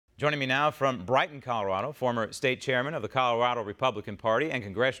Joining me now from Brighton, Colorado, former state chairman of the Colorado Republican Party and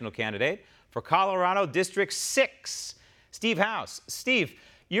congressional candidate for Colorado District 6, Steve House. Steve,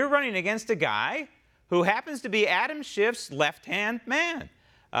 you're running against a guy who happens to be Adam Schiff's left-hand man.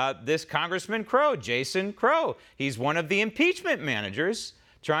 This Congressman Crow, Jason Crow. He's one of the impeachment managers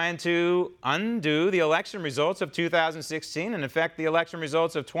trying to undo the election results of 2016 and affect the election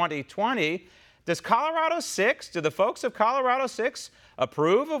results of 2020. Does Colorado 6, do the folks of Colorado 6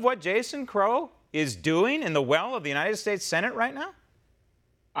 approve of what Jason Crow is doing in the well of the United States Senate right now?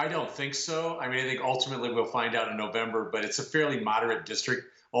 I don't think so. I mean, I think ultimately we'll find out in November, but it's a fairly moderate district,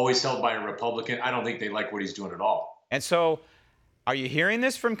 always held by a Republican. I don't think they like what he's doing at all. And so are you hearing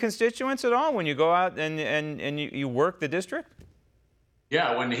this from constituents at all when you go out and you work the district?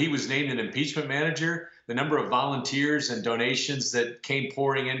 Yeah, when he was named an impeachment manager, the number of volunteers and donations that came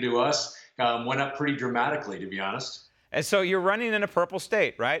pouring into us went up pretty dramatically, to be honest. And so you're running in a purple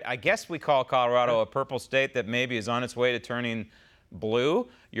state, right? I guess we call Colorado a purple state that maybe is on its way to turning blue.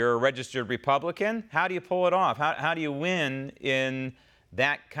 You're a registered Republican. How do you pull it off? How do you win in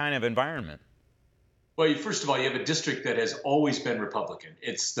that kind of environment? Well, first of all, you have a district that has always been Republican.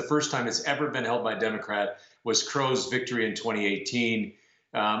 It's the first time it's ever been held by a Democrat was Crow's victory in 2018.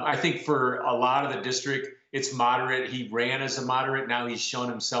 I think for a lot of the district, it's moderate. He ran as a moderate. Now he's shown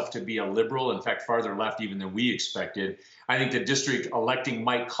himself to be a liberal, in fact, farther left even than we expected. I think the district electing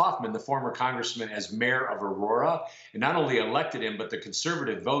Mike Kaufman, the former congressman, as mayor of Aurora, and not only elected him, but the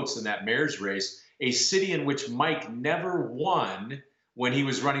conservative votes in that mayor's race, a city in which Mike never won when he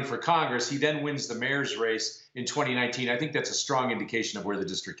was running for Congress. He then wins the mayor's race in 2019. I think that's a strong indication of where the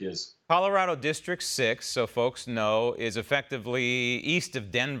district is. Colorado District 6, so folks know, is effectively east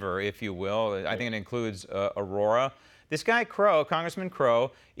of Denver, if you will. I think it includes Aurora. This guy Crow, Congressman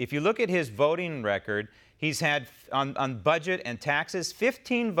Crow, if you look at his voting record, he's had on budget and taxes,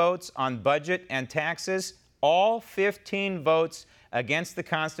 15 votes on budget and taxes, all 15 votes against the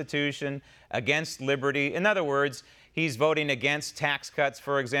Constitution, against liberty. In other words, he's voting against tax cuts,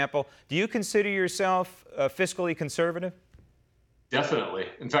 for example. Do you consider yourself fiscally conservative? Definitely.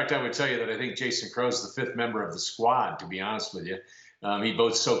 In fact, I would tell you that I think Jason Crow is the fifth member of the squad, to be honest with you. He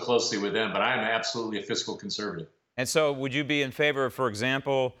votes so closely with them, but I am absolutely a fiscal conservative. And so would you be in favor, for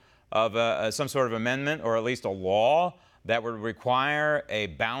example, of some sort of amendment or at least a law that would require a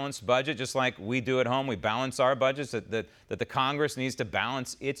balanced budget, just like we do at home? We balance our budgets, that the Congress needs to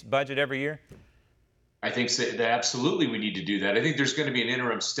balance its budget every year? I think that absolutely we need to do that. I think there's going to be an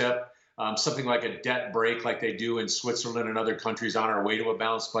interim step, something like a debt break like they do in Switzerland and other countries on our way to a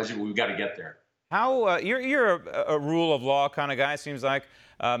balanced budget. We've got to get there. How you're a rule of law kind of guy, seems like.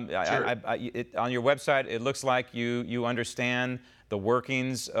 Sure. On your website, it looks like you understand the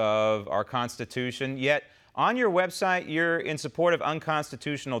workings of our Constitution, yet on your website, you're in support of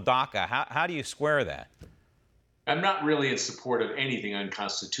unconstitutional DACA. How do you square that? I'm not really in support of anything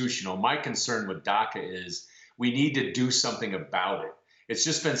unconstitutional. My concern with DACA is we need to do something about it. It's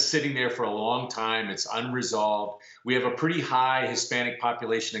just been sitting there for a long time. It's unresolved. We have a pretty high Hispanic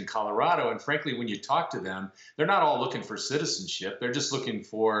population in Colorado, and frankly, when you talk to them, they're not all looking for citizenship. They're just looking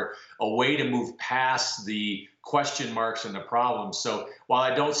for a way to move past the question marks and the problems. So while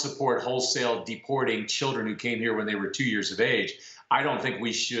I don't support wholesale deporting children who came here when they were 2 years of age, I don't think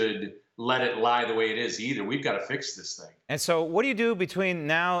we should let it lie the way it is either. We've got to fix this thing. And so what do you do between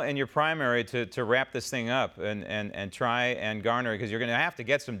now and your primary to wrap this thing up and try and garner, because you're going to have to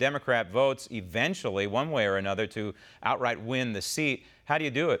get some Democrat votes eventually, one way or another, to outright win the seat. How do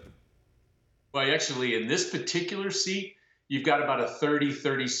you do it? Well, actually, in this particular seat, you've got about a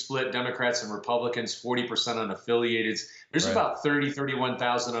 30-30 split, Democrats and Republicans, 40% unaffiliated. There's right. About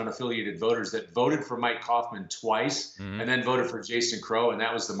 31,000 unaffiliated voters that voted for Mike Kaufman twice and then voted for Jason Crow, and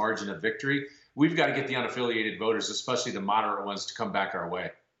that was the margin of victory. We've got to get the unaffiliated voters, especially the moderate ones, to come back our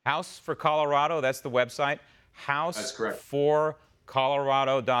way. House for Colorado, that's the website.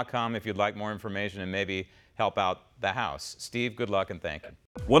 Houseforcolorado.com if you'd like more information and maybe help out the House. Steve, good luck and thank you.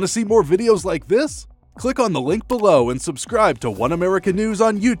 Want to see more videos like this? Click on the link below and subscribe to One America News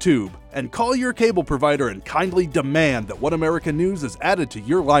on YouTube, and call your cable provider and kindly demand that One America News is added to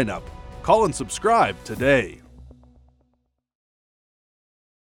your lineup. Call and subscribe today.